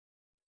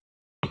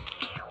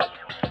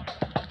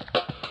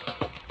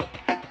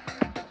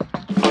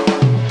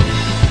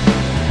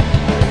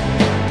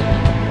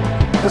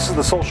This is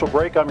The Social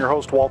Break. I'm your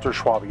host, Walter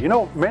Schwabe. You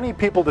know, many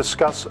people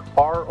discuss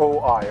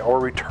ROI, or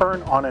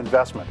return on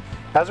investment,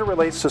 as it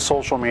relates to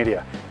social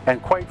media.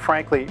 And quite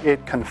frankly,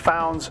 it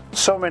confounds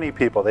so many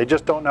people. They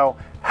just don't know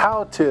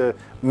how to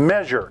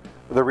measure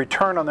the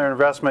return on their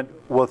investment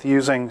with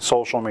using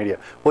social media.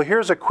 Well,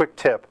 here's a quick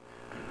tip.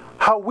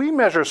 How we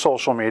measure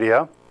social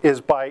media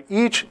is by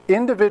each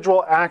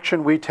individual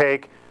action we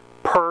take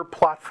per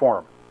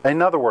platform.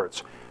 In other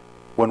words,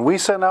 when we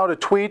send out a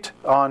tweet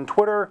on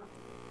Twitter,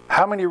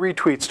 how many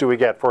retweets do we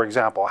get, for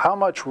example? How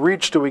much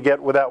reach do we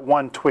get with that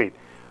one tweet?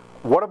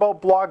 What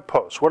about blog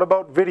posts? What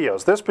about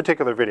videos? This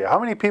particular video, how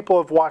many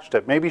people have watched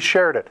it, maybe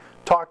shared it,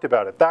 talked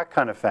about it, that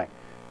kind of thing.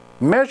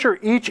 Measure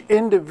each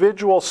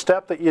individual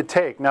step that you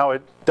take. Now,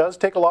 it does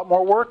take a lot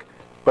more work,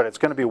 but it's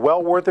going to be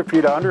well worth it for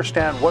you to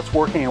understand what's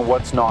working and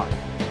what's not.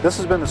 This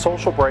has been The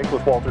Social Break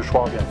with Walter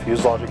Schwabe on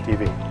fusedlogic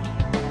TV.